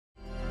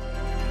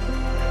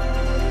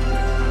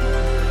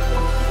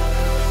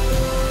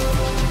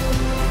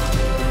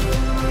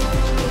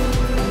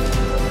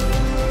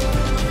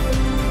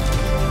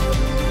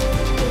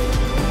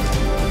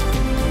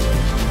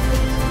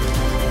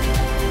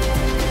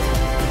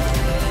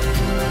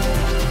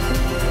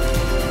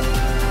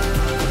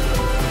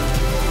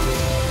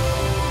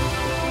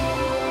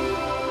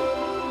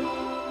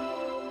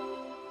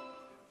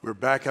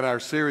Back in our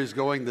series,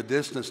 Going the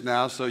Distance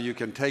now, so you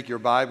can take your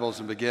Bibles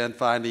and begin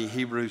finding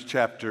Hebrews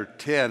chapter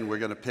 10. We're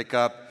going to pick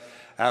up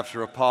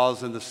after a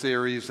pause in the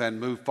series and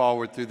move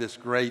forward through this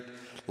great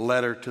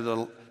letter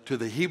to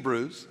the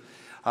Hebrews.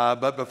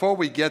 But before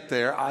we get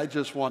there, I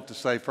just want to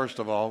say, first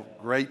of all,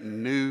 great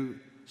new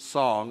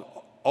song,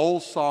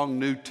 old song,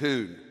 new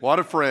tune. What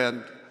a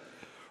friend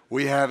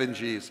we have in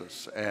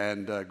Jesus.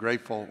 And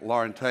grateful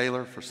Lauren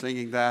Taylor for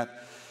singing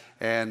that,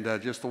 and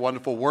just the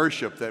wonderful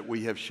worship that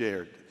we have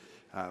shared.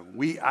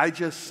 I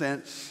just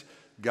sense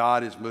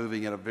God is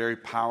moving in a very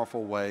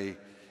powerful way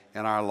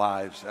in our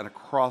lives and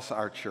across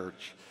our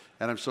church,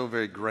 and I'm so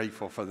very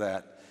grateful for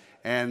that.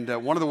 And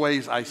one of the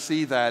ways I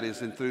see that is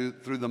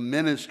through the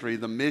ministry,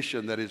 the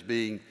mission that is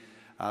being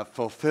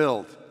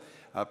fulfilled.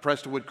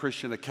 Prestonwood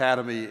Christian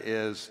Academy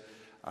is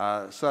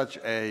such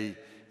an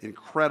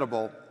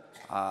incredible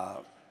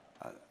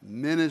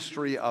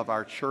ministry of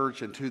our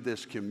church and to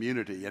this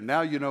community. And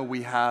now,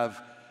 we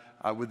have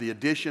with the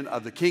addition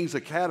of the King's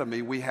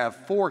Academy, we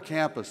have 4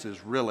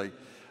 campuses, really,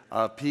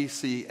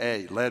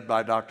 PCA, led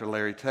by Dr.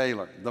 Larry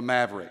Taylor, the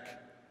Maverick.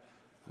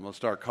 I'm going to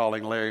start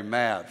calling Larry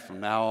Mav from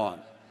now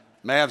on.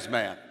 Mav's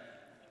man.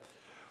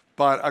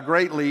 But a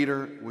great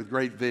leader with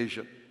great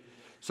vision.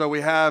 So we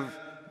have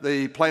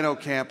the Plano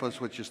campus,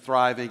 which is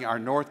thriving, our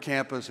North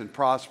campus in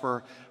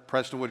Prosper,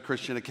 Prestonwood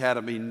Christian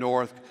Academy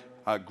North,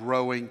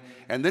 growing.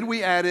 And then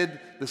we added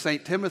the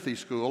St. Timothy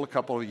School a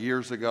couple of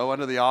years ago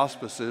under the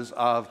auspices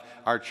of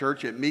our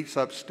church. It meets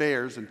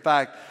upstairs. In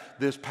fact,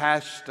 this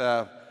past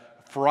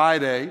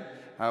Friday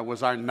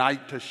was our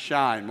night to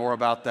shine. More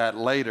about that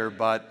later,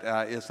 but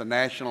it's a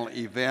national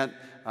event,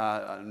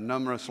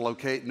 numerous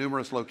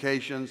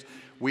locations.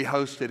 We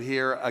hosted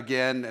here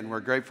again, and we're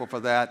grateful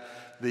for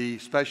that. The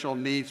special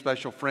needs,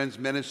 special friends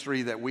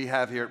ministry that we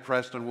have here at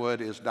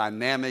Prestonwood is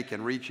dynamic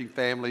and reaching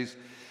families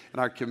in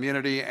our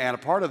community, and a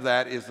part of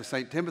that is the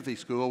St. Timothy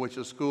School, which is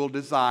a school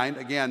designed,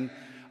 again,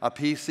 a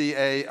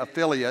PCA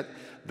affiliate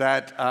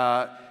that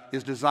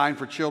is designed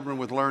for children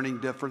with learning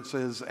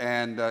differences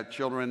and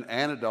children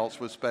and adults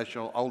with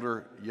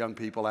older young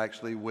people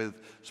actually with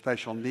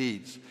special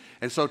needs.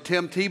 And so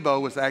Tim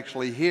Tebow was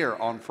actually here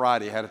on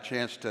Friday, had a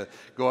chance to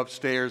go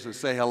upstairs and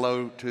say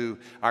hello to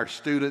our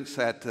students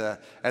at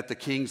the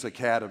King's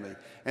Academy.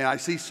 And I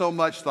see so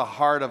much the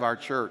heart of our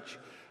church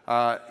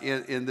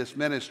in this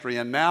ministry.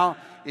 And now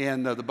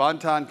in the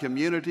Bonton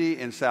community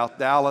in South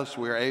Dallas,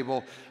 we're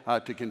able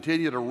to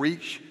continue to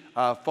reach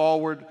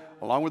forward.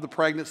 Along with the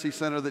pregnancy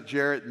center that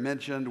Jarrett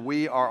mentioned,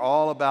 we are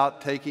all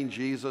about taking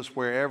Jesus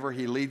wherever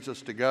he leads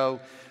us to go.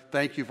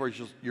 Thank you for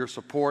your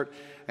support.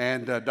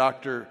 And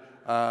Dr.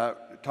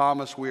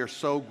 Thomas, we are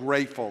so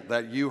grateful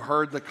that you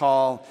heard the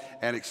call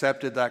and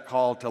accepted that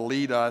call to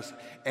lead us.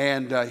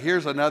 And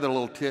here's another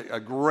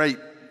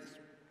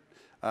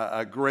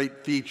a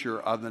great feature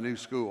of the new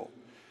school.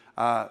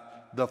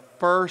 The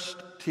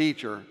first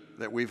teacher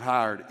that we've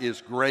hired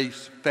is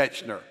Grace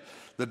Fetchner,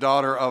 the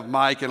daughter of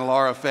Mike and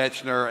Laura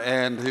Fetchner,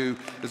 and who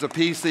is a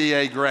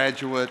PCA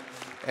graduate.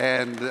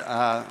 And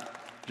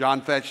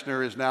John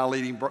Fetchner is now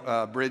leading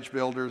Bridge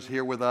Builders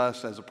here with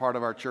us as a part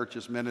of our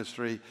church's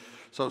ministry.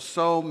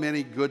 So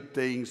many good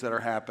things that are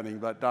happening.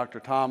 But Dr.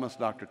 Thomas,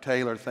 Dr.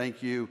 Taylor,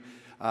 thank you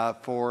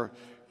for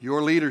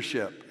your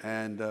leadership,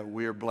 and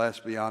we are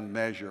blessed beyond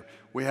measure.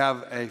 We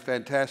have a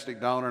fantastic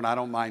donor, and I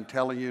don't mind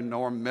telling you,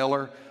 Norm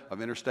Miller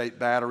of Interstate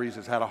Batteries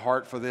has had a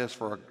heart for this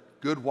for a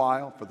good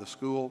while, for the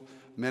school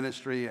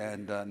ministry,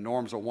 and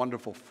Norm's a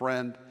wonderful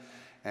friend,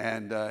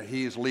 and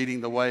he is leading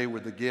the way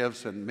with the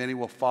gifts, and many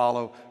will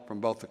follow from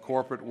both the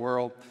corporate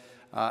world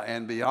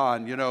and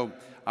beyond.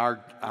 Our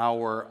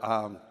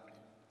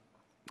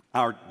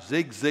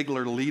Zig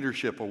Ziglar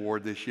Leadership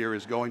Award this year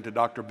is going to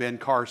Dr. Ben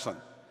Carson,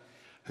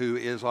 who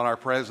is on our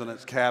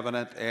president's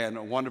cabinet and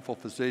a wonderful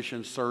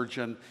physician,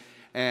 surgeon.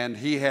 And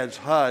he heads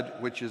HUD,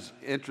 which is,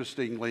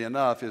 interestingly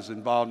enough, is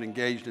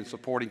engaged in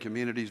supporting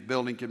communities,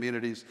 building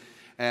communities.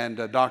 And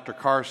Dr.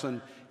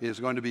 Carson is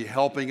going to be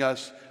helping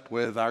us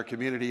with our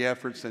community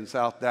efforts in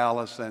South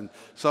Dallas. And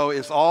so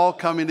it's all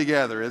coming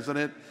together, isn't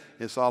it?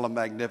 It's all a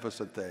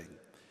magnificent thing.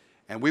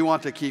 And we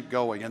want to keep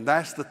going. And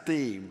that's the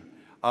theme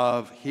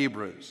of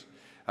Hebrews.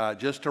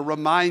 Just to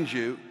remind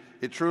you,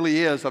 it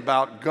truly is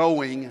about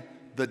going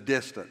the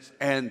distance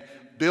and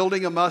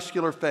building a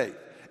muscular faith,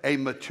 a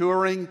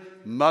maturing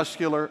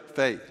muscular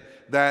faith,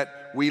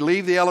 that we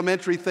leave the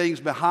elementary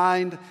things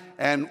behind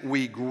and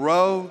we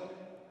grow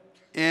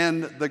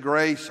in the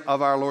grace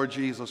of our Lord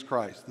Jesus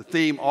Christ. The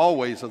theme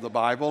always of the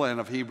Bible and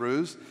of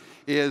Hebrews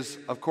is,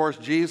 of course,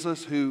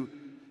 Jesus, who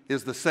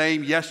is the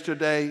same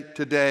yesterday,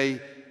 today,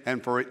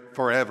 and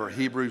forever.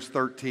 Hebrews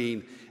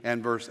 13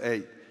 and verse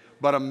 8.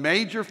 But the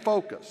major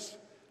focus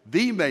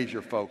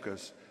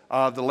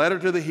of the letter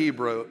to the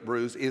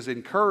Hebrews is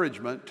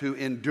encouragement to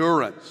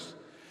endurance,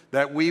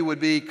 that we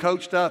would be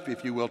coached up,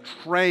 if you will,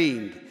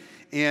 trained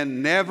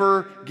in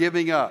never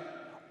giving up,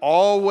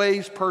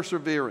 always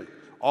persevering,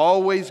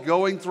 always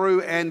going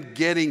through and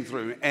getting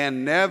through,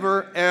 and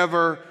never,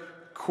 ever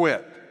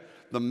quit.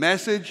 The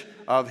message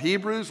of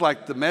Hebrews,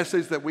 like the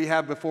message that we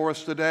have before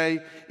us today,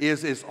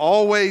 is it's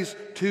always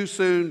too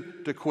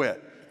soon to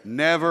quit.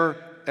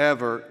 Never,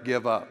 ever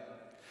give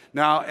up.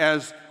 Now,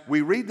 as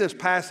we read this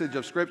passage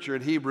of Scripture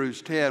in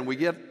Hebrews 10, we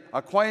get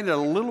acquainted a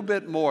little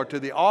bit more to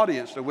the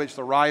audience to which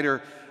the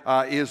writer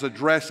is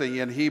addressing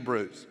in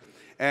Hebrews.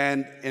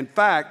 And in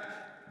fact,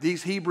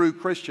 these Hebrew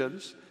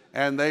Christians,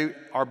 and they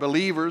are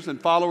believers and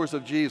followers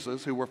of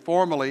Jesus who were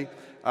formerly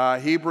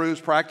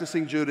Hebrews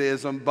practicing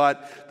Judaism,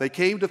 but they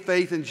came to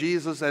faith in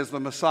Jesus as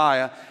the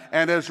Messiah.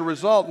 And as a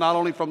result, not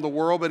only from the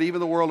world, but even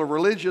the world of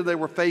religion, they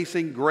were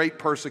facing great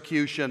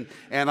persecution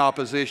and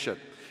opposition.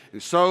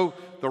 And so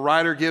the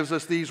writer gives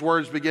us these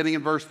words beginning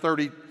in verse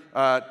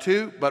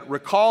 32, but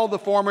recall the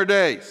former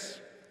days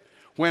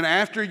when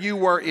after you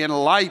were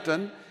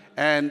enlightened,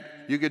 and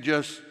you could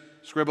just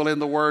scribble in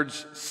the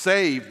words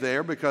saved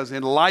there, because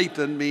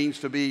enlightened means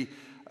to be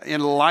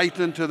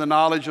enlightened to the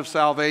knowledge of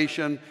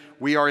salvation.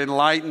 We are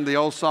enlightened. The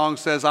old song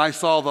says, I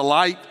saw the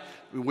light.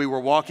 We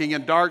were walking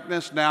in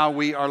darkness. Now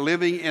we are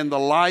living in the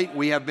light.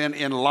 We have been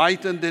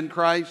enlightened in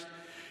Christ.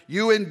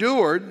 You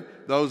endured,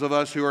 those of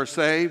us who are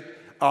saved,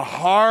 a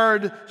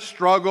hard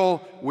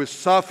struggle with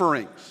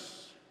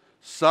sufferings.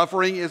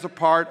 Suffering is a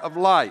part of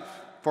life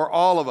for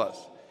all of us.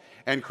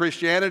 And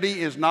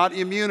Christianity is not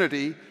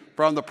immunity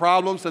from the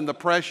problems and the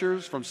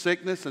pressures from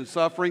sickness and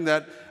suffering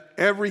that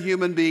every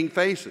human being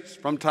faces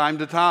from time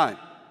to time.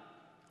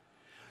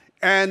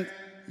 And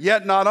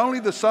yet not only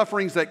the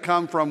sufferings that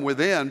come from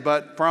within,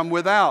 but from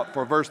without.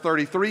 For verse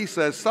 33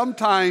 says,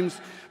 sometimes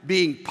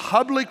being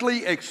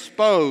publicly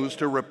exposed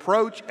to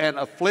reproach and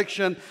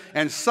affliction,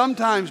 and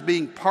sometimes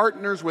being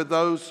partners with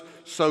those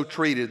so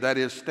treated, that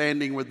is,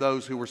 standing with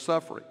those who were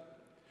suffering.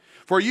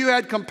 For you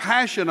had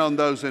compassion on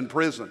those in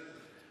prison.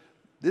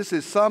 This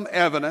is some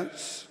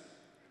evidence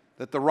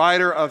that the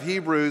writer of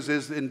Hebrews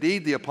is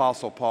indeed the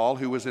Apostle Paul,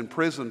 who was in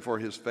prison for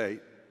his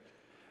faith.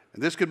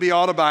 And this could be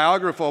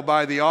autobiographical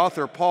by the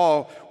author,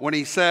 Paul, when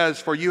he says,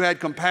 for you had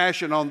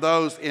compassion on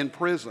those in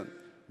prison,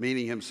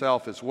 meaning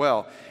himself as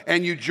well.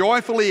 And you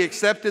joyfully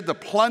accepted the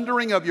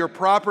plundering of your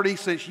property,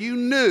 since you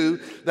knew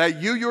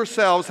that you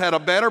yourselves had a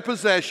better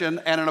possession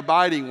and an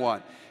abiding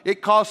one.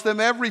 It cost them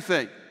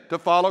everything to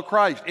follow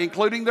Christ,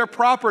 including their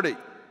property.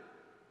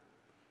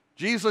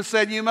 Jesus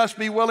said, you must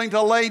be willing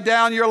to lay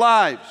down your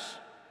lives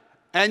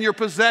and your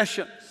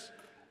possessions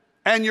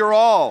and your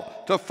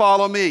all to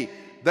follow me.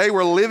 They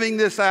were living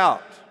this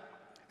out,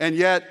 and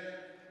yet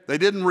they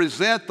didn't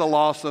resent the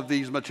loss of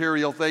these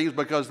material things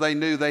because they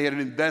knew they had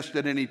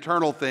invested in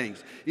eternal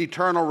things,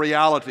 eternal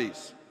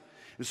realities.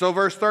 And so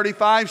verse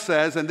 35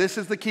 says, and this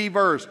is the key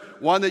verse,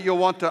 one that you'll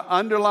want to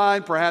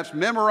underline, perhaps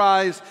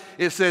memorize.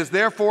 It says,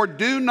 therefore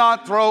do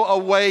not throw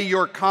away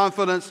your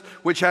confidence,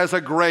 which has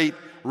a great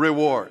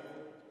reward.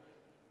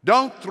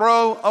 Don't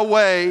throw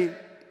away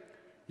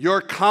your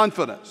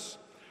confidence,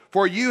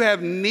 for you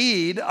have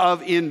need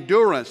of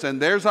endurance, and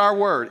there's our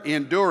word,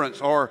 endurance,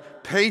 or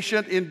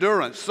patient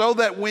endurance, so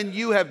that when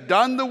you have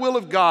done the will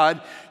of God,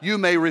 you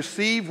may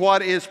receive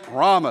what is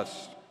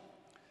promised.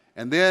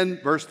 And then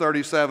verse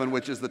 37,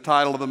 which is the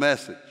title of the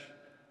message.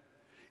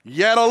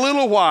 Yet a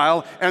little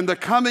while, and the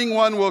coming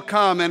one will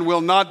come and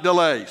will not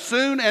delay.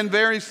 Soon and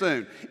very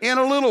soon, in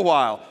a little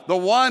while, the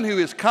one who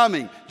is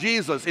coming,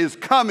 Jesus, is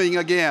coming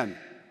again.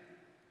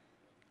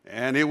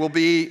 And it will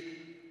be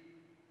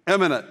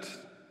imminent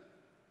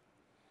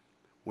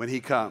when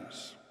he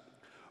comes.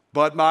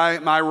 But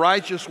my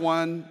righteous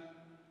one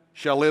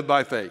shall live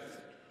by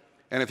faith.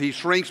 And if he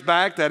shrinks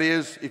back, that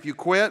is, if you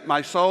quit,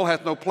 my soul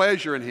hath no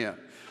pleasure in him.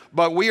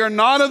 But we are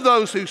not of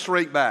those who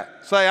shrink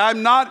back. Say,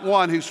 I'm not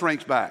one who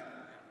shrinks back.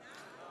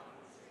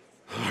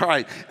 All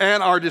right.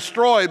 And are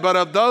destroyed, but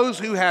of those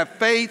who have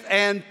faith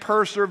and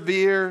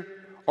persevere,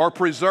 or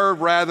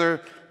preserve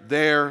rather,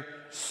 their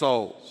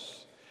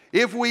souls.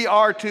 If we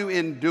are to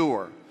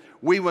endure,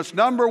 we must,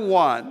 number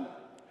one,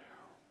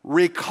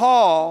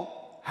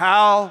 recall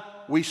how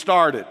we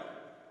started.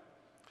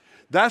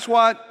 That's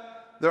what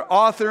the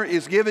author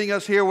is giving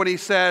us here when he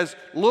says,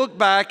 look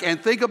back and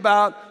think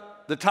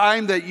about the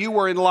time that you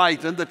were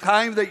enlightened, the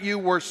time that you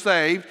were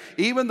saved,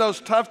 even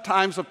those tough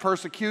times of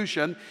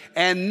persecution,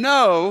 and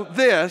know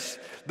this,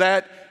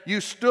 that you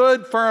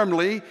stood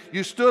firmly,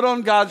 you stood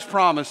on God's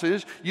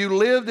promises, you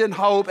lived in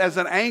hope as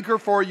an anchor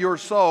for your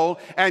soul,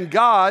 and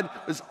God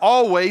is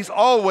always,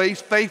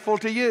 always faithful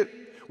to you.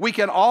 We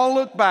can all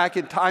look back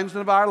in times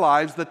of our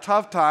lives, the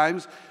tough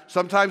times,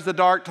 sometimes the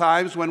dark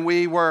times when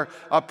we were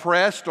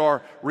oppressed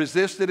or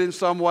resisted in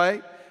some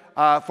way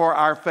for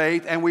our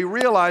faith, and we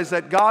realize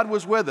that God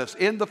was with us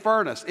in the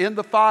furnace, in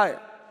the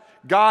fire.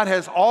 God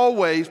has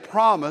always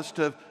promised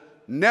to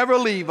never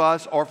leave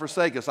us or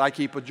forsake us. I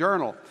keep a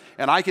journal,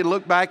 and I can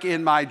look back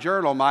in my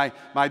journal, my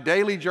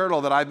daily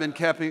journal that I've been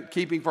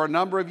keeping for a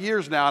number of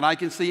years now, and I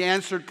can see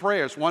answered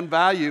prayers. One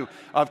value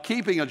of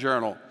keeping a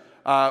journal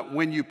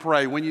when you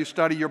pray, when you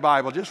study your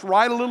Bible, just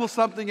write a little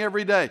something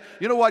every day.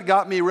 You know what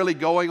got me really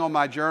going on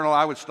my journal?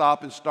 I would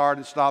stop and start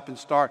and stop and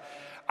start.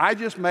 I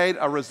just made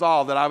a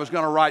resolve that I was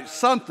going to write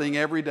something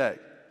every day,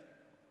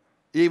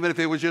 even if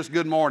it was just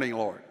good morning,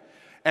 Lord.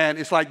 And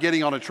it's like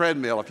getting on a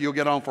treadmill. If you'll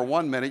get on for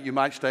 1 minute, you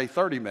might stay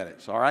 30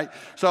 minutes, all right?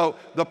 So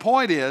the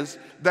point is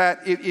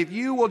that if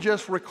you will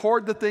just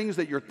record the things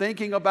that you're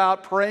thinking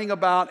about, praying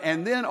about,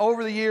 and then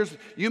over the years,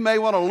 you may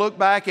want to look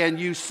back and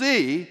you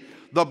see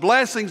the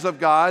blessings of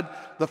God,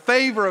 the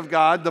favor of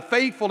God, the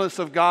faithfulness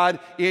of God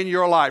in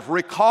your life.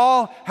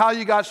 Recall how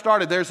you got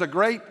started. There's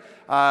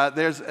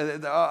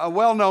a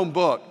well-known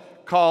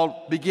book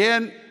called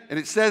Begin, and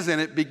it says in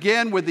it,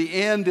 begin with the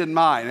end in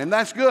mind. And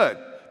that's good,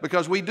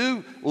 because we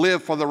do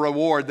live for the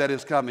reward that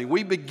is coming.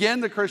 We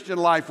begin the Christian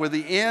life with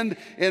the end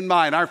in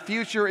mind. Our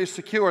future is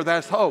secure.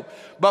 That's hope.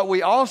 But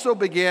we also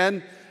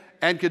begin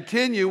and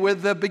continue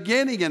with the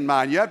beginning in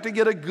mind. You have to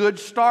get a good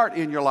start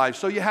in your life.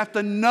 So you have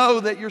to know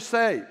that you're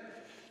saved.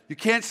 You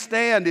can't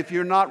stand if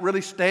you're not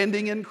really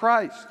standing in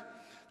Christ.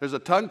 There's a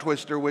tongue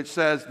twister which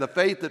says the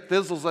faith that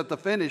fizzles at the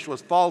finish was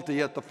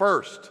faulty at the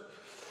first.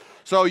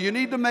 So you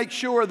need to make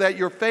sure that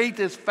your faith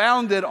is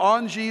founded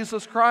on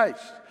Jesus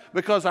Christ,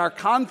 because our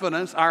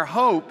confidence, our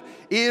hope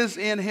is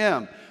in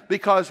Him.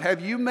 Because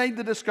have you made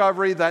the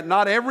discovery that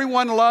not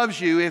everyone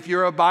loves you if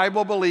you're a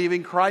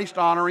Bible-believing,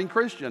 Christ-honoring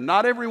Christian?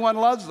 Not everyone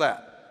loves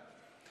that.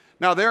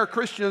 Now, there are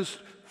Christians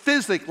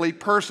physically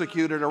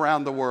persecuted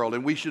around the world,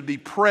 and we should be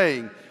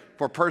praying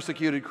for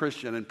persecuted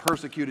Christian and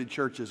persecuted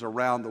churches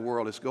around the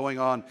world. It's going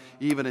on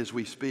even as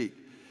we speak.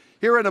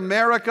 Here in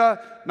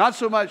America, not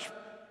so much,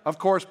 of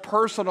course,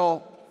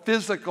 personal,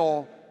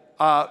 physical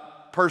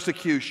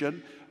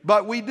persecution,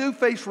 but we do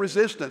face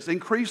resistance,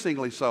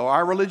 increasingly so.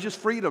 Our religious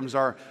freedoms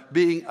are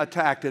being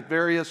attacked at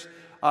various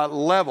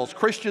levels.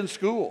 Christian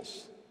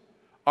schools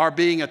are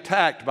being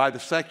attacked by the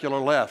secular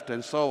left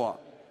and so on.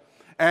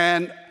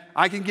 And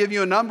I can give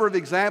you a number of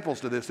examples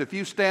to this. If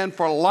you stand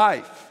for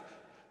life,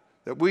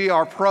 that we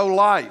are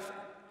pro-life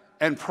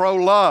and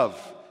pro-love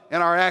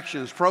in our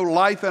actions,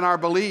 pro-life in our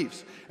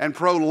beliefs, and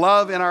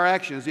pro-love in our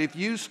actions. If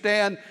you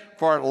stand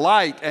for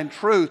light and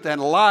truth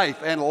and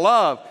life and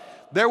love,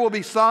 there will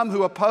be some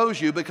who oppose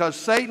you, because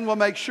Satan will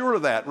make sure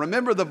of that.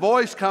 Remember, the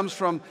voice comes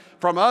from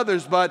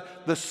others,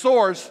 but the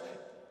source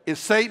is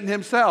Satan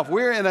himself.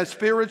 We're in a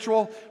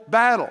spiritual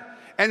battle.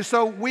 And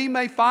so we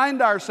may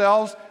find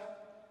ourselves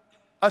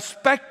a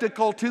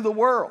spectacle to the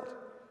world,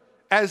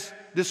 as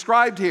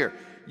described here.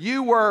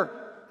 You were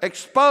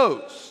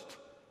exposed,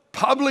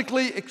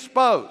 publicly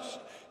exposed.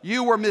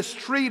 You were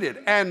mistreated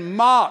and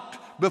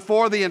mocked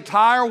before the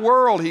entire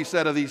world, he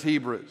said of these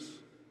Hebrews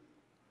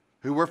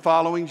who were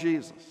following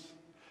Jesus.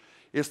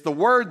 It's the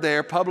word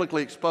there,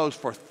 publicly exposed,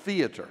 for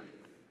theater.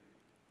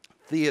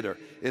 Theater.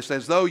 It's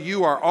as though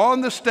you are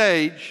on the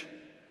stage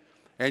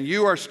and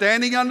you are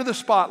standing under the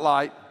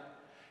spotlight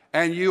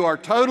and you are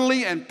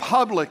totally and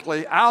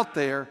publicly out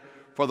there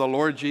for the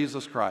Lord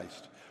Jesus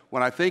Christ.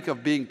 When I think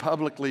of being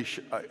publicly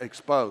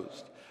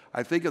exposed,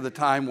 I think of the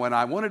time when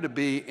I wanted to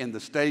be in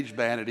the stage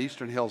band at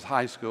Eastern Hills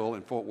High School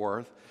in Fort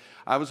Worth.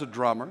 I was a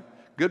drummer.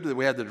 Good that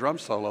we had the drum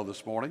solo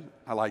this morning.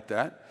 I like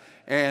that.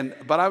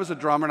 But I was a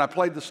drummer, and I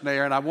played the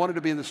snare, and I wanted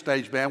to be in the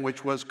stage band,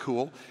 which was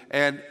cool.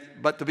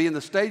 But to be in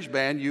the stage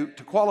band,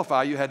 to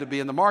qualify, you had to be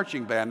in the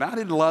marching band. Now, I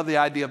didn't love the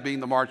idea of being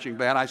the marching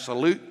band. I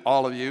salute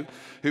all of you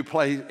who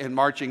play in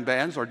marching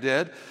bands or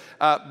did.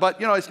 But,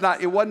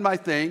 it wasn't my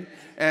thing.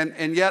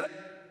 And yet,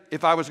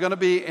 if I was going to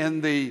be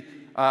in the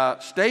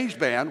stage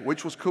band,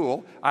 which was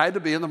cool, I had to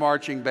be in the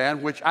marching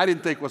band, which I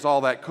didn't think was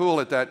all that cool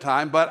at that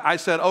time. But I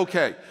said,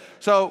 okay.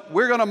 So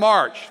we're going to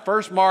march.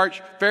 First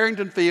march,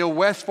 Farrington Field,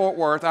 West Fort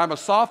Worth. I'm a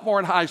sophomore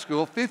in high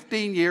school,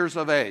 15 years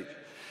of age.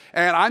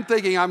 And I'm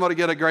thinking I'm going to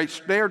get a great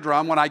snare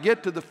drum. When I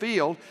get to the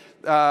field,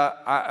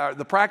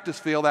 the practice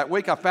field that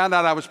week, I found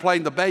out I was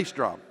playing the bass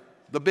drum,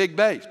 the big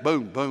bass.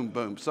 Boom, boom,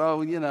 boom.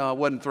 So, I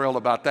wasn't thrilled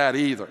about that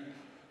either.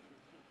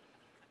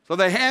 So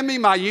they hand me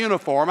my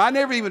uniform. I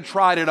never even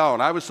tried it on.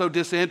 I was so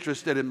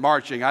disinterested in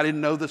marching. I didn't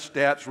know the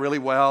steps really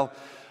well.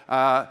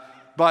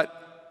 But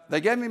they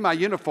gave me my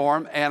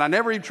uniform, and I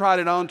never even tried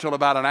it on until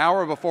about an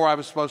hour before I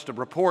was supposed to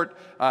report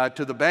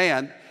to the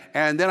band.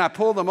 And then I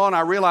pulled them on.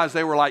 I realized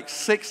they were like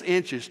 6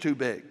 inches too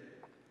big.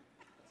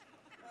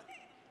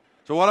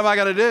 So what am I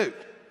going to do?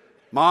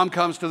 Mom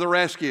comes to the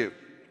rescue.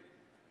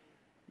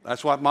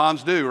 That's what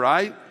moms do,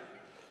 right?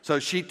 So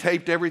she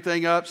taped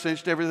everything up,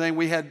 cinched everything.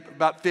 We had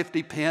about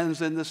 50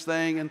 pins in this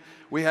thing, and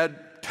we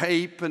had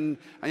tape, and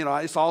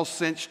it's all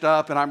cinched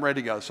up, and I'm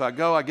ready to go. So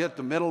I get to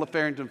the middle of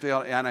Farrington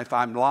Field, and if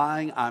I'm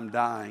lying, I'm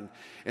dying.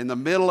 In the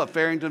middle of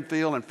Farrington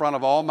Field, in front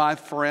of all my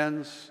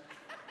friends,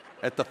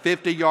 at the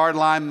 50-yard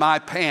line, my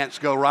pants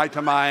go right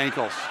to my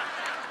ankles.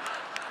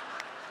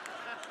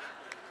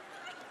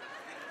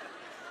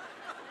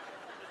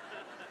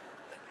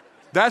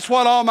 That's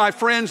what all my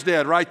friends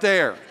did right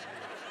there.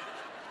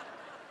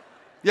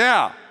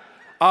 Yeah,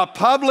 a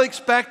public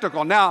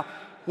spectacle. Now,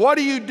 what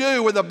do you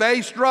do with a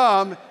bass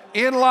drum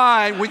in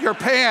line with your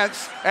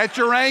pants at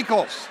your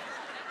ankles?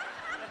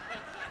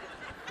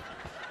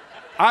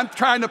 I'm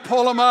trying to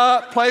pull them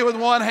up, play with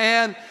one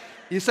hand.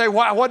 You say,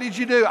 what did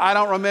you do? I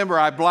don't remember.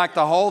 I blacked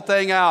the whole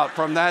thing out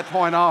from that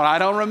point on. I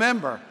don't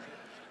remember.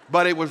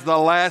 But it was the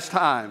last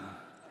time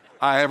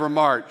I ever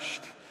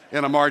marched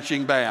in a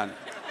marching band.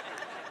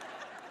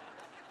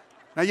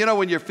 Now, you know,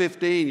 when you're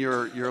 15,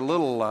 you're a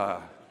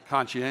little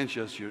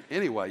conscientious.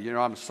 Anyway, you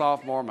know, I'm a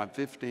sophomore, I'm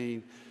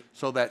 15.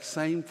 So that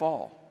same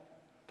fall,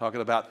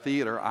 talking about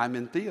theater, I'm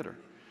in theater.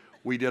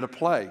 We did a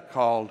play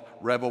called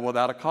Rebel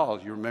Without a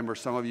Cause. You remember,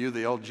 some of you,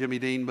 the old Jimmy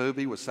Dean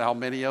movie with Sal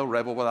Mineo,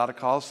 Rebel Without a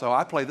Cause? So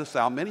I played the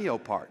Sal Mineo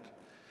part,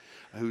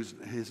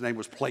 his name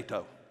was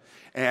Plato.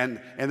 And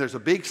there's a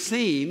big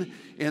scene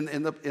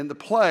in the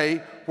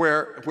play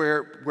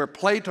where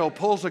Plato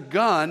pulls a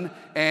gun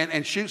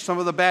and shoots some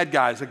of the bad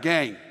guys, a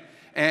gang.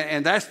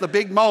 And that's the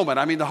big moment.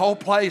 I mean, the whole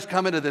play's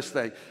coming to this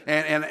thing.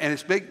 And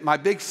it's big, my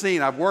big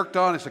scene I've worked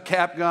on. It's a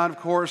cap gun, of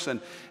course, and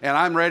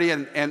I'm ready.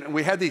 And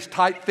we had these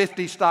tight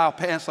 50 style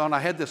pants on. I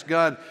had this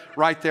gun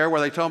right there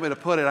where they told me to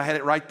put it. I had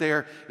it right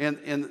there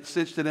and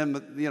cinched it in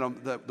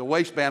the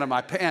waistband of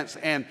my pants.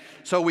 And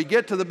so we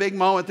get to the big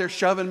moment. They're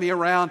shoving me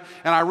around.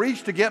 And I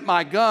reach to get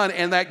my gun,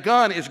 and that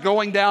gun is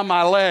going down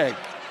my leg.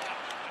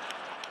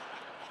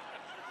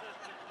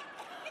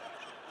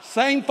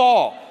 Same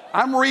fall.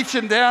 I'm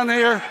reaching down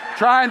there,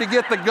 trying to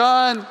get the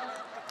gun.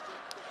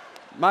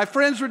 My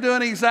friends were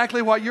doing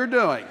exactly what you're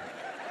doing.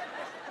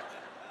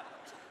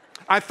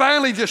 I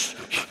finally just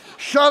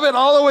shove it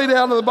all the way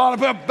down to the bottom,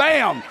 but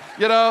bam,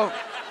 you know.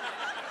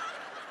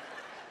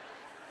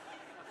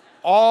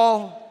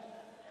 All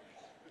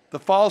the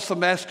fall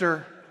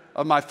semester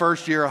of my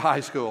first year of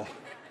high school.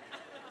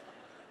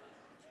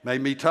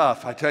 Made me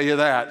tough, I tell you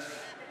that.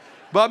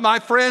 But my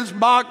friends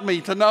mocked me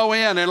to no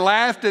end and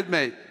laughed at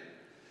me.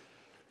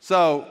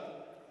 So,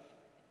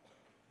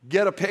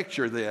 get a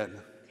picture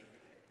then.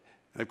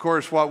 And of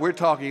course, what we're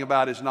talking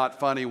about is not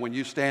funny when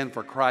you stand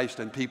for Christ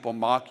and people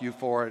mock you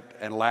for it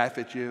and laugh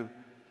at you.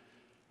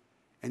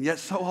 And yet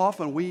so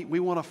often we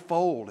want to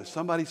fold. If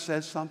somebody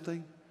says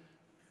something,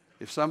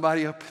 if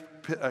somebody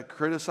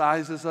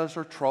criticizes us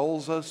or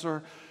trolls us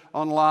or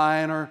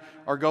online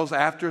or goes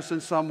after us in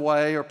some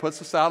way or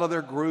puts us out of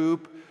their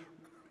group,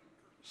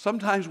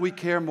 sometimes we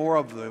care more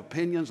of the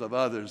opinions of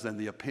others than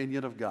the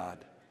opinion of God.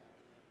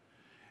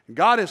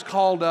 God has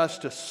called us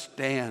to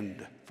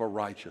stand for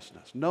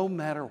righteousness, no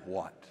matter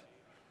what.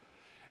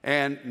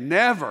 And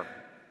never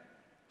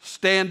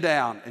stand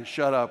down and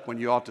shut up when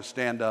you ought to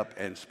stand up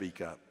and speak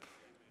up.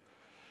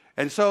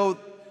 And so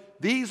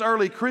these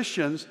early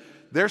Christians,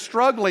 they're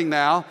struggling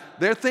now.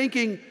 They're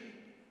thinking,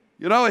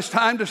 you know, it's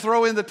time to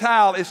throw in the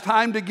towel. It's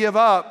time to give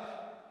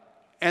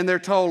up. And they're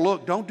told,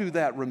 look, don't do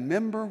that.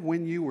 Remember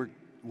when you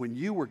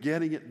were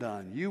getting it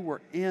done. You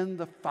were in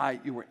the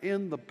fight. You were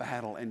in the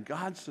battle, and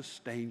God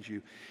sustained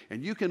you.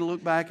 And you can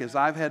look back, as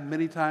I've had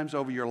many times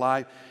over your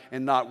life,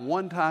 and not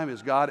one time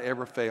has God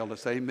ever failed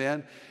us.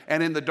 Amen?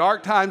 And in the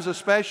dark times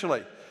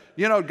especially,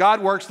 you know,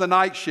 God works the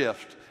night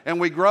shift, and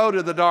we grow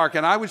to the dark.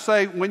 And I would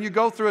say, when you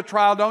go through a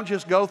trial, don't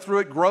just go through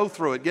it, grow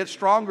through it. Get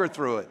stronger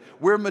through it.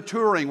 We're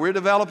maturing. We're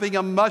developing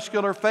a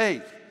muscular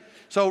faith.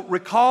 So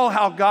recall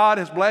how God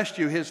has blessed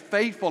you, His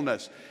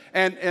faithfulness.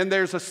 And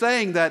there's a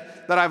saying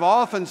that I've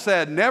often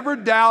said, never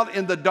doubt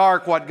in the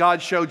dark what God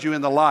showed you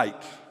in the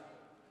light.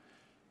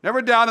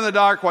 Never doubt in the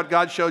dark what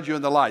God showed you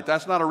in the light.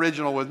 That's not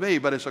original with me,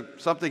 but it's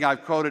something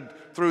I've quoted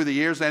through the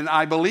years, and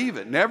I believe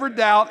it. Never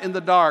doubt in the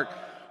dark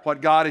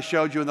what God has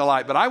showed you in the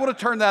light. But I want to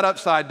turn that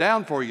upside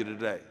down for you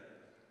today.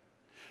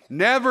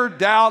 Never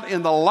doubt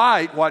in the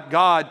light what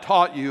God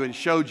taught you and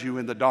showed you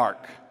in the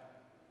dark.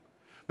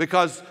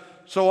 Because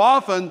so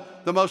often,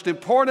 the most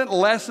important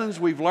lessons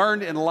we've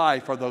learned in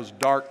life are those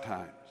dark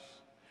times.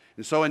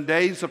 And so in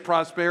days of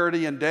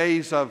prosperity and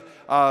days of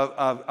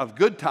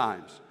good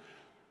times,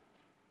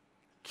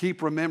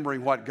 keep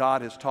remembering what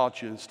God has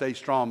taught you and stay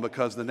strong,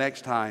 because the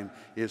next time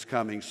is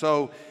coming.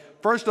 So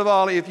first of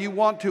all, if you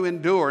want to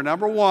endure,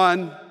 number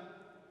one,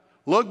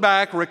 look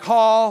back,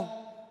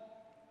 recall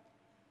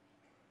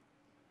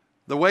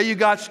the way you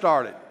got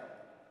started,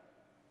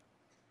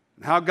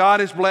 how God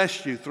has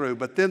blessed you through.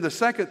 But then the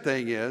second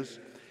thing is,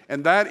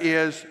 and that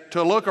is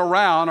to look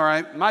around, or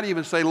I might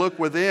even say look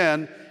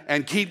within,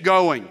 and keep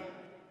going.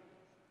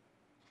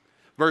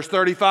 Verse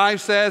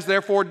 35 says,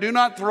 therefore, do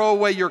not throw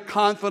away your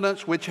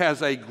confidence, which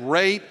has a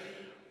great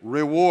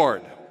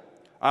reward.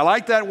 I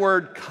like that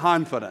word,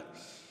 confidence.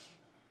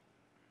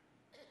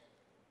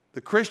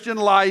 The Christian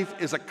life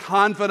is a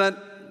confident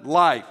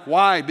life.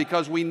 Why?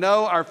 Because we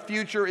know our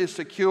future is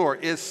secure,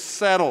 is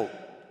settled.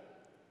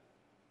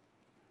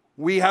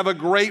 We have a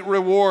great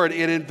reward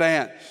in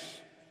advance.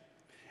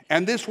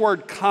 And this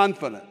word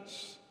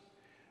confidence,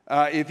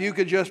 if you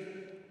could just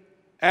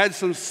add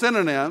some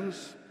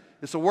synonyms,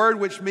 it's a word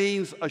which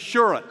means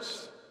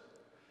assurance,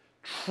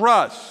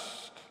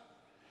 trust,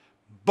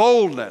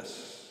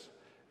 boldness,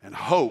 and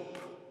hope.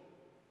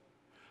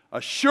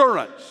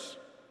 Assurance,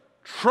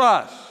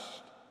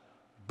 trust,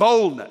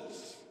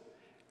 boldness,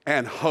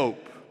 and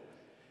hope.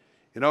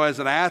 You know, as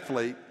an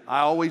athlete,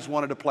 I always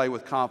wanted to play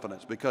with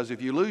confidence, because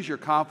if you lose your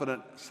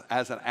confidence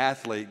as an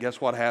athlete,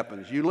 guess what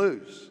happens? You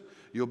lose.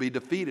 You'll be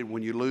defeated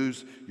when you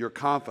lose your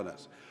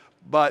confidence.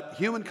 But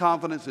human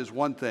confidence is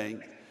one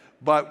thing,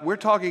 but we're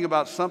talking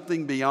about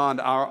something beyond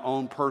our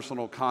own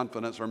personal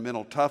confidence or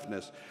mental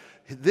toughness.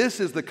 This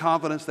is the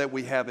confidence that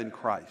we have in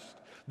Christ.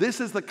 This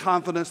is the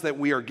confidence that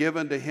we are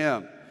given to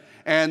Him,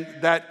 and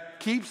that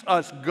keeps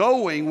us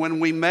going when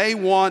we may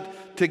want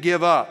to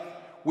give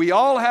up. We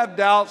all have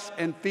doubts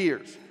and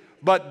fears,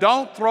 but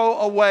don't throw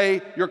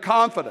away your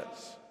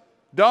confidence.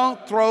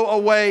 Don't throw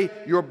away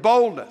your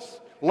boldness.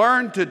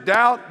 Learn to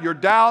doubt your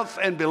doubts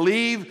and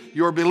believe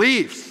your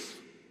beliefs.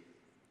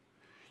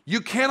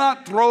 You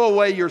cannot throw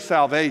away your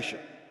salvation.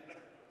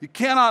 You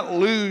cannot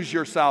lose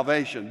your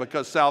salvation,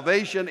 because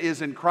salvation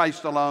is in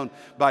Christ alone,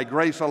 by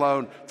grace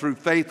alone, through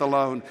faith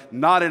alone,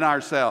 not in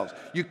ourselves.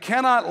 You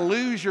cannot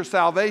lose your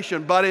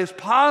salvation, but it's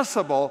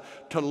possible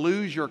to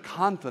lose your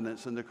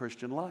confidence in the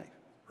Christian life,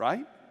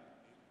 right?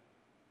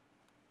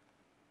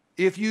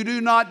 If you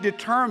do not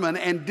determine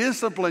and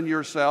discipline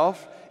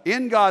yourself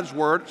in God's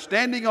Word,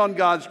 standing on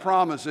God's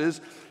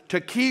promises,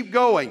 to keep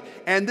going.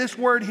 And this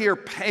word here,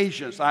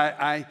 patience,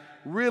 I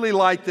really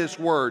like this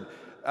word.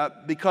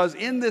 Because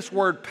in this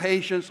word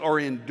patience or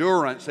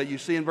endurance that you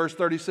see in verse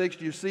 36,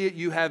 do you see it?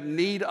 You have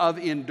need of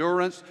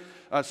endurance.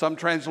 Some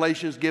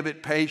translations give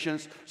it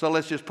patience. So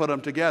let's just put them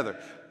together.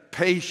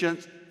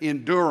 Patience,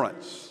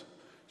 endurance,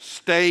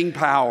 staying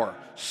power,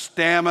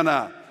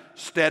 stamina,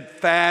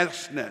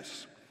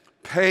 steadfastness,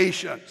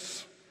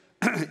 patience.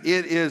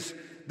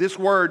 This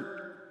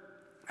word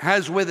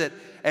has with it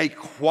a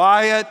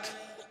quiet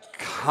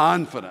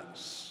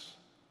confidence.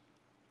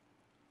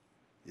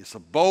 It's a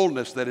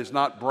boldness that is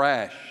not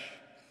brash,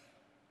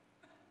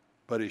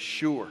 but is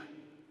sure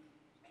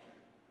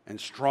and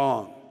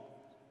strong.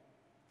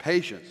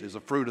 Patience is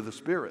a fruit of the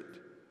Spirit.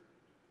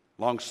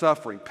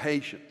 Long-suffering,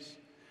 patience.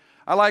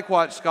 I like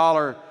what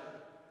scholar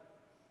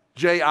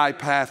J.I.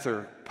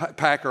 Packer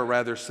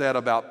said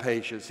about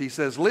patience. He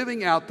says,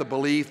 living out the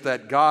belief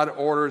that God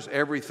orders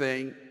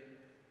everything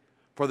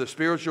for the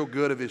spiritual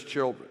good of His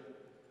children.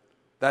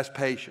 That's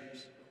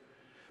patience.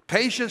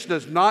 Patience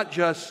does not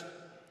just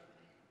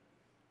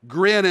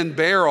grin and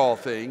bear all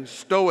things,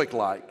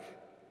 stoic-like,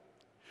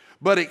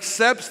 but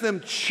accepts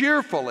them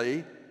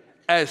cheerfully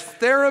as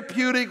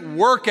therapeutic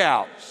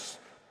workouts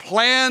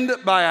planned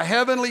by a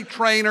heavenly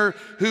trainer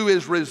who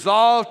is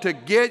resolved to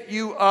get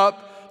you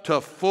up to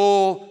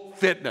full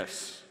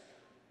fitness.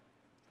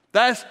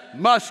 That's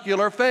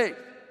muscular faith.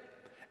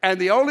 And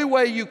the only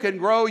way you can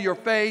grow your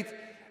faith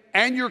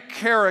and your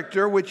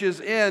character, which is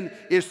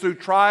through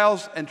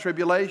trials and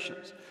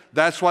tribulations.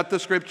 That's what the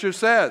Scripture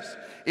says.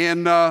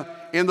 In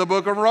the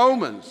book of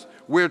Romans,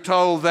 we're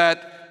told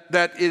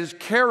that His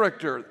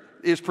character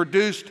is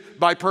produced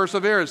by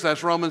perseverance.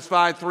 That's Romans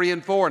 5, 3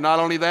 and 4. Not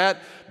only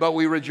that, but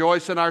we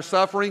rejoice in our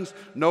sufferings,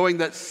 knowing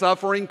that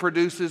suffering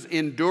produces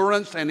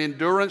endurance, and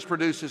endurance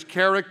produces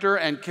character,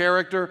 and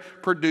character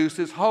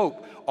produces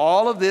hope.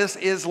 All of this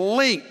is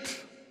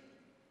linked.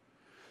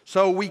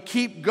 So we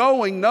keep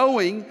going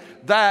knowing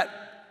that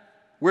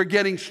we're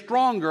getting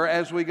stronger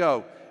as we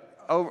go.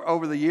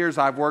 Over the years,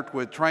 I've worked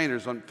with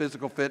trainers on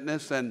physical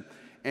fitness, and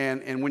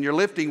when you're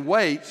lifting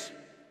weights,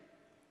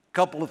 a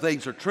couple of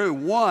things are true.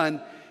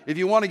 One, if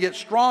you want to get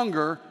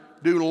stronger,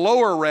 do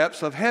lower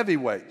reps of heavy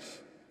weights.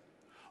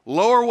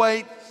 Lower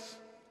weights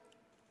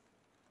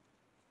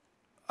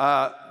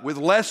with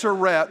lesser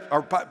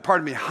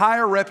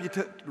higher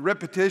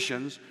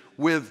repetitions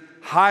with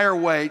higher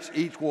weights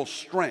equals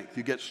strength.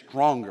 You get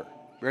stronger,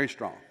 very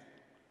strong.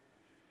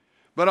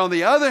 But on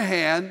the other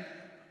hand,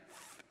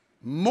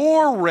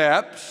 more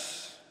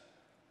reps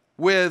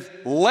with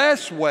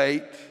less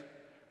weight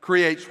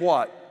creates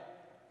what?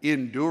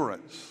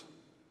 Endurance.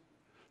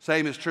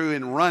 Same is true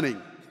in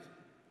running.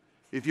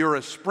 If you're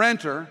a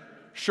sprinter,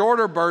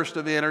 shorter burst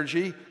of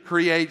energy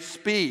creates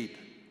speed.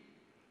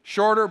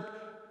 Shorter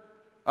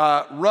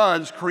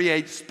runs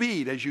create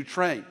speed as you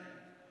train.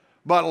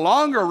 But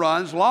longer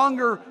runs,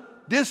 longer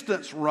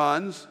distance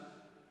runs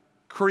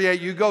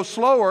you go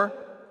slower,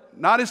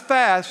 not as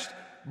fast,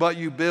 but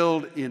you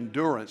build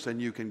endurance and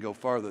you can go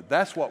further.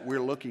 That's what we're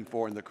looking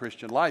for in the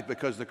Christian life,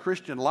 because the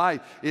Christian life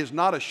is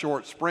not a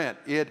short sprint.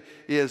 It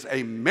is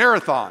a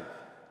marathon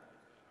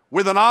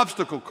with an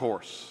obstacle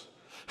course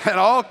and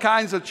all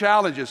kinds of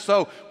challenges.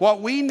 So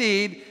what we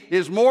need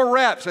is more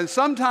reps. And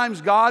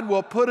sometimes God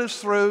will put us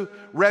through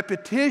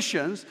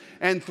repetitions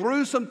and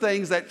through some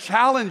things that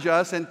challenge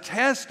us and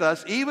test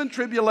us, even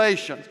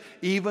tribulations,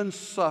 even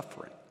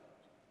suffering,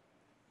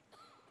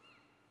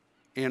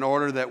 in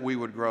order that we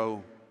would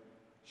grow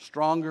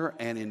stronger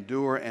and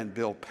endure and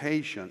build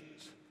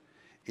patience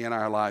in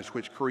our lives,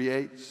 which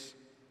creates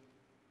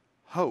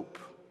hope.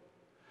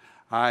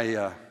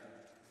 I'm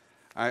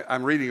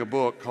reading a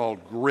book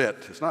called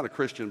Grit. It's not a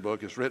Christian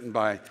book. It's written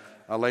by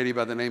a lady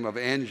by the name of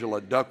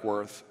Angela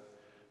Duckworth.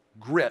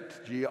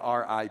 Grit,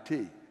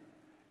 G-R-I-T.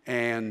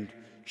 And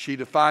she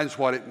defines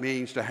what it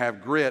means to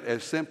have grit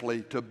as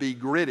simply to be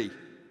gritty.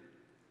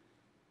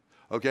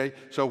 Okay?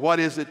 So what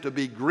is it to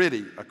be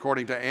gritty,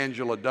 according to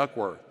Angela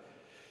Duckworth?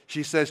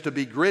 She says to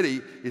be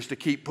gritty is to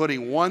keep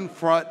putting one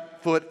foot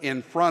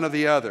in front of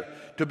the other.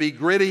 To be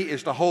gritty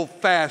is to hold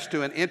fast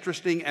to an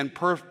interesting and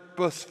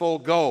purposeful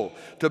goal.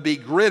 To be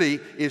gritty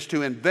is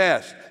to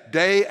invest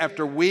day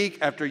after week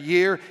after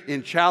year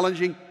in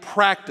challenging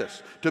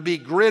practice. To be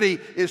gritty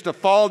is to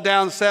fall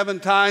down 7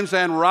 times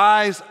and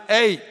rise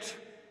 8.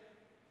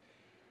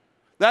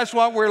 That's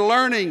what we're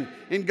learning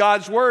in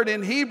God's Word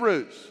in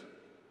Hebrews.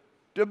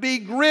 To be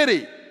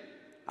gritty.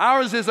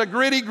 Ours is a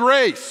gritty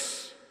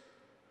grace.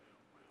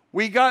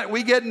 We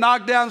get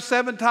knocked down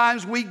 7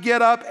 times. We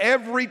get up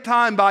every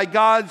time by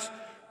God's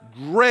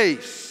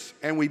grace,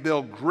 and we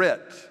build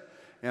grit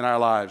in our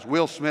lives.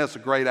 Will Smith's a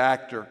great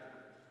actor,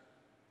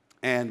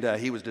 and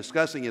he was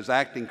discussing his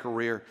acting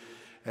career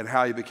and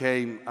how he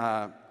became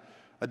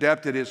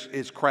adept at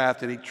his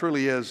craft, and he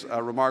truly is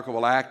a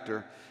remarkable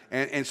actor.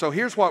 And so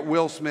here's what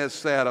Will Smith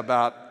said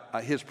about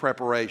his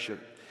preparation.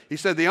 He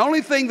said, "The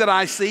only thing that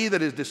I see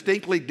that is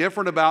distinctly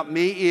different about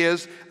me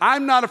is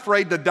I'm not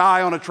afraid to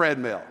die on a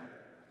treadmill."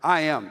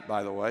 I am,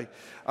 by the way.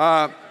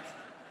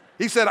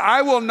 He said,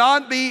 "I will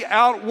not be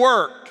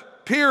outworked,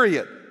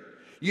 period.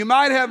 You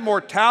might have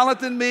more talent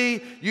than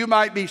me. You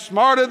might be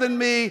smarter than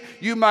me.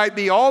 You might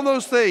be all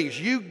those things.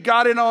 You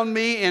got it on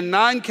me in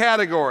 9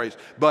 categories.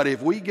 But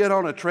if we get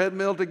on a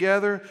treadmill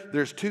together,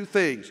 there's 2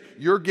 things.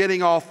 You're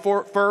getting off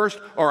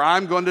first, or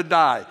I'm going to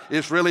die.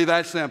 It's really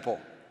that simple."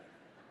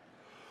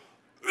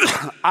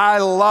 I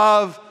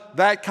love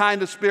that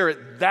kind of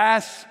spirit.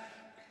 That's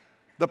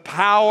the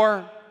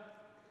power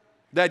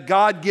that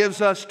God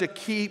gives us to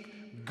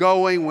keep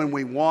going when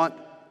we want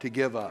to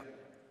give up.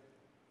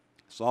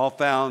 It's all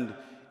found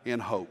in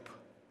hope,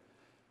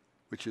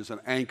 which is an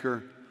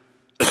anchor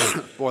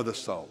for the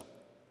soul.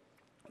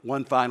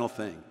 One final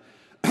thing,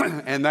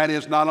 and that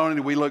is not only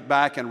do we look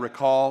back and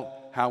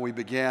recall how we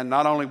began,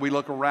 not only we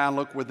look around,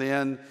 look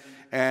within,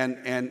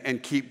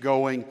 and keep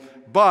going,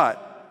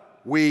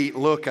 but we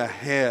look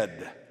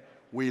ahead.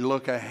 We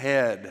look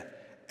ahead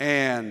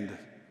and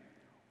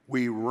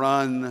we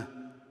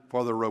run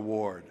for the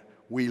reward.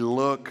 We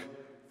look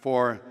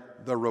for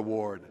the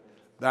reward.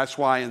 That's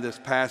why in this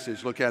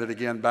passage, look at it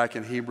again back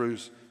in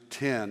Hebrews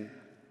 10,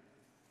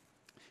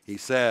 he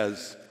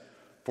says,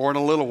 "For in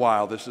a little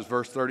while," this is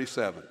verse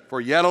 37,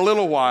 "for yet a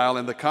little while,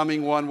 and the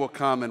coming one will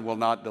come and will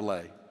not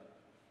delay."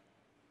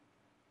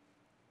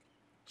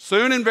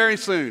 Soon and very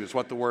soon is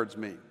what the words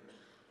mean.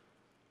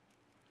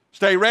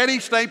 Stay ready,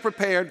 stay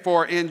prepared,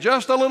 for in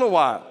just a little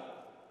while,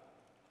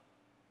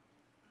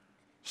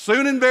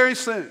 soon and very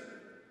soon,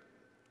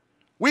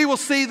 we will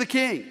see the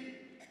King,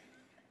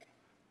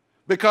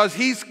 because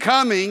he's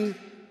coming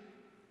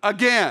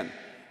again.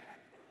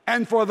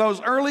 And for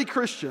those early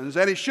Christians,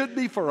 and it should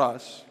be for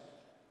us,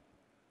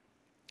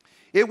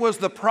 it was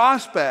the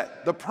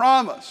prospect, the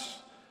promise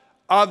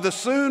of the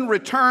soon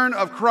return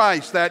of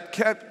Christ that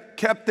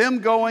kept them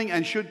going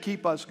and should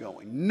keep us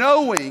going,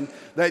 knowing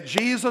that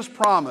Jesus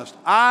promised,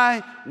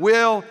 "I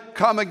will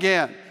come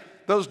again."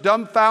 Those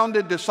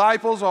dumbfounded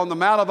disciples on the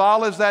Mount of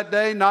Olives that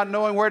day, not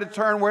knowing where to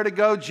turn, where to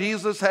go,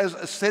 Jesus has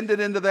ascended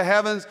into the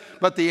heavens,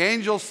 but the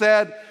angel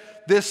said,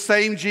 "This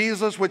same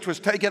Jesus which was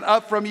taken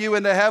up from you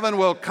into heaven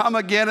will come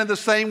again in the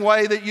same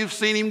way that you've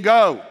seen him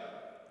go."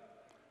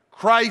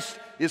 Christ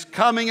is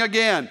coming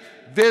again,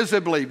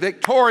 visibly,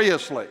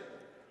 victoriously,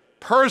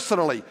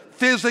 personally,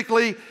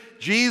 physically.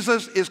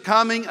 Jesus is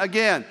coming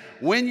again.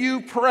 When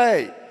you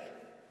pray,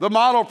 the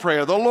model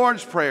prayer, the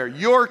Lord's Prayer,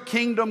 "Your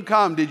kingdom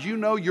come," did you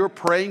know you're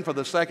praying for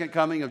the second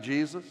coming of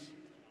Jesus?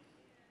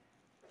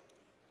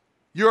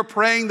 You're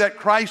praying that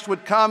Christ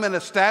would come and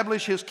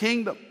establish his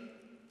kingdom.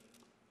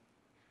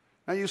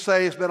 Now you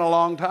say it's been a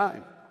long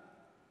time.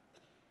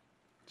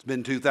 It's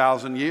been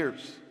 2,000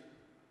 years.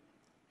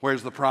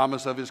 Where's the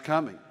promise of his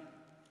coming?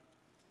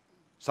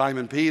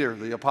 Simon Peter,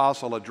 the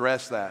apostle,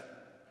 addressed that.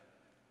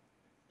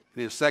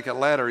 In his second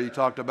letter, he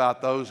talked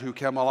about those who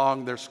come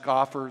along, they're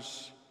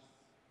scoffers,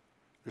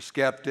 they're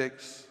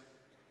skeptics,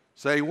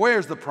 say,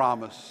 "Where's the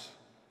promise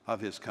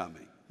of his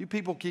coming?" You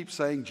people keep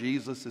saying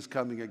Jesus is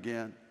coming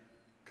again.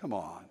 Come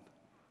on.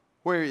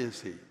 Where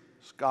is he?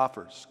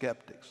 Scoffers,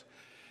 skeptics.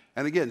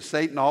 And again,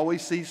 Satan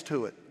always sees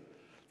to it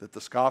that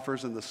the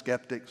scoffers and the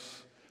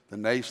skeptics, the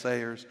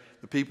naysayers,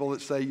 the people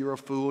that say you're a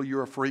fool,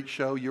 you're a freak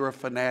show, you're a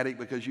fanatic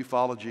because you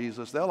follow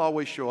Jesus, they'll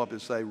always show up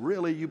and say,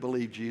 "Really, you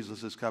believe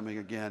Jesus is coming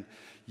again?"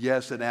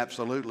 Yes, and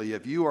absolutely.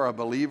 If you are a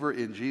believer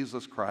in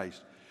Jesus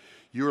Christ,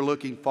 you're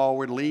looking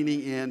forward,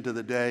 leaning into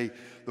the day.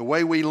 The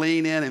way we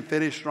lean in and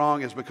finish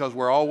strong is because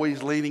we're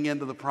always leaning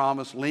into the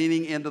promise,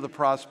 leaning into the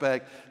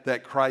prospect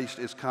that Christ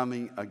is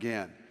coming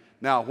again.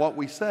 Now, what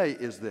we say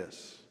is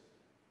this.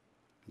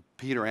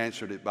 Peter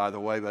answered it, by the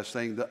way, by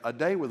saying that a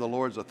day with the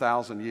Lord is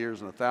 1,000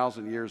 years, and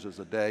 1,000 years is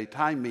a day.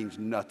 Time means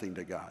nothing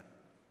to God.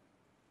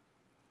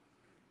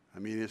 I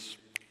mean, it's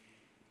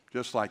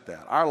just like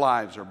that. Our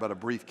lives are but a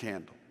brief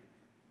candle.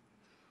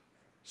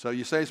 So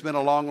you say it's been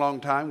a long, long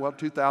time. Well,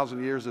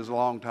 2,000 years is a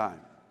long time.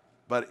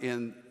 But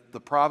in the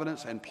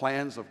providence and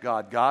plans of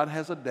God, God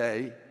has a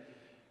day,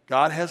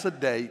 God has a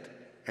date,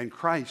 and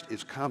Christ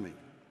is coming.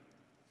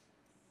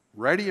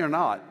 Ready or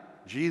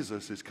not,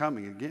 Jesus is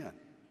coming again.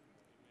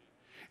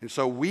 And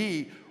so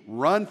we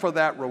run for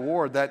that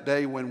reward that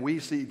day when we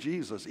see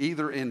Jesus,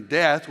 either in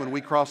death, when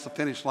we cross the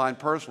finish line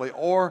personally,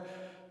 or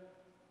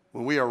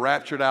when we are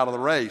raptured out of the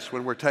race,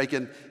 when we're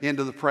taken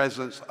into the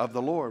presence of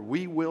the Lord.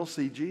 We will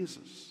see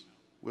Jesus.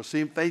 We'll see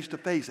him face to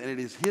face, and it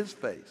is his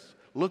face,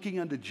 looking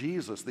unto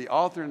Jesus, the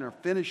author and the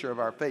finisher of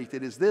our faith.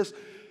 It is this,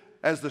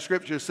 as the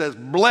scripture says,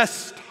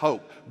 blessed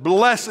hope,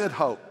 blessed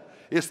hope.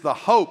 It's the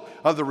hope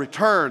of the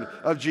return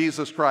of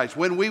Jesus Christ,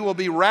 when we will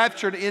be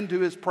raptured into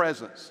his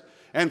presence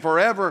and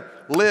forever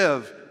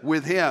live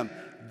with him.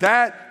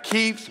 That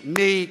keeps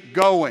me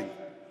going,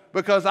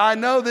 because I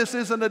know this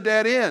isn't a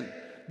dead end.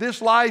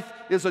 This life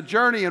is a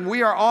journey, and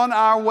we are on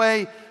our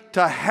way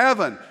to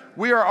heaven.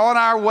 We are on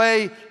our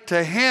way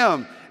to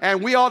him.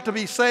 And we ought to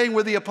be saying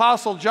with the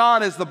Apostle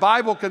John, as the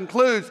Bible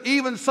concludes,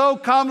 even so,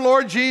 come,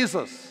 Lord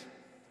Jesus.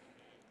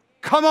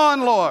 Come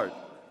on, Lord.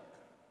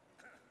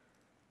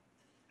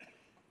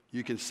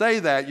 You can say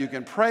that, you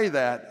can pray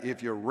that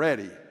if you're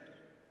ready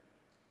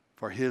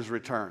for his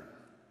return.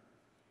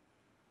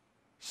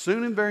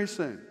 Soon and very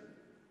soon.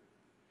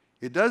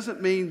 It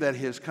doesn't mean that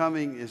his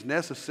coming is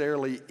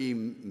necessarily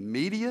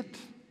immediate,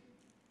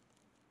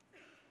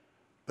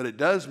 but it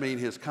does mean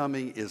his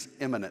coming is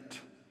imminent.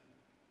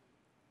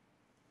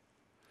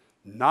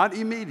 Not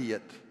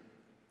immediate,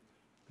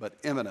 but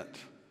imminent.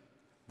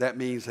 That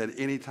means at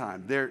any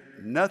time.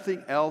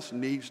 Nothing else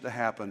needs to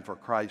happen for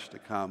Christ to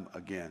come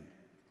again.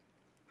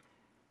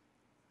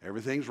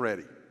 Everything's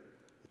ready.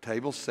 The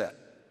table's set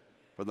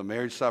for the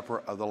marriage supper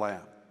of the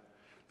Lamb.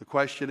 The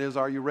question is,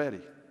 are you ready?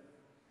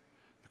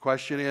 The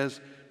question is,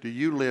 do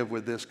you live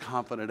with this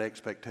confident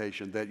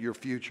expectation that your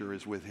future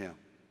is with him?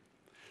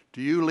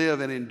 Do you live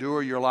and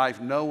endure your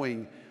life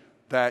knowing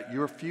that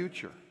your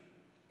future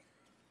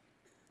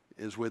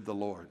is with the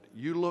Lord?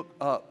 You look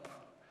up.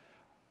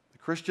 The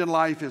Christian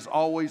life is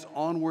always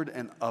onward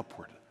and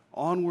upward.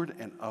 Onward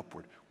and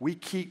upward. We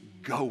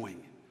keep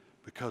going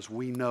because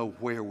we know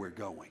where we're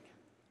going.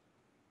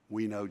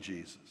 We know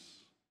Jesus.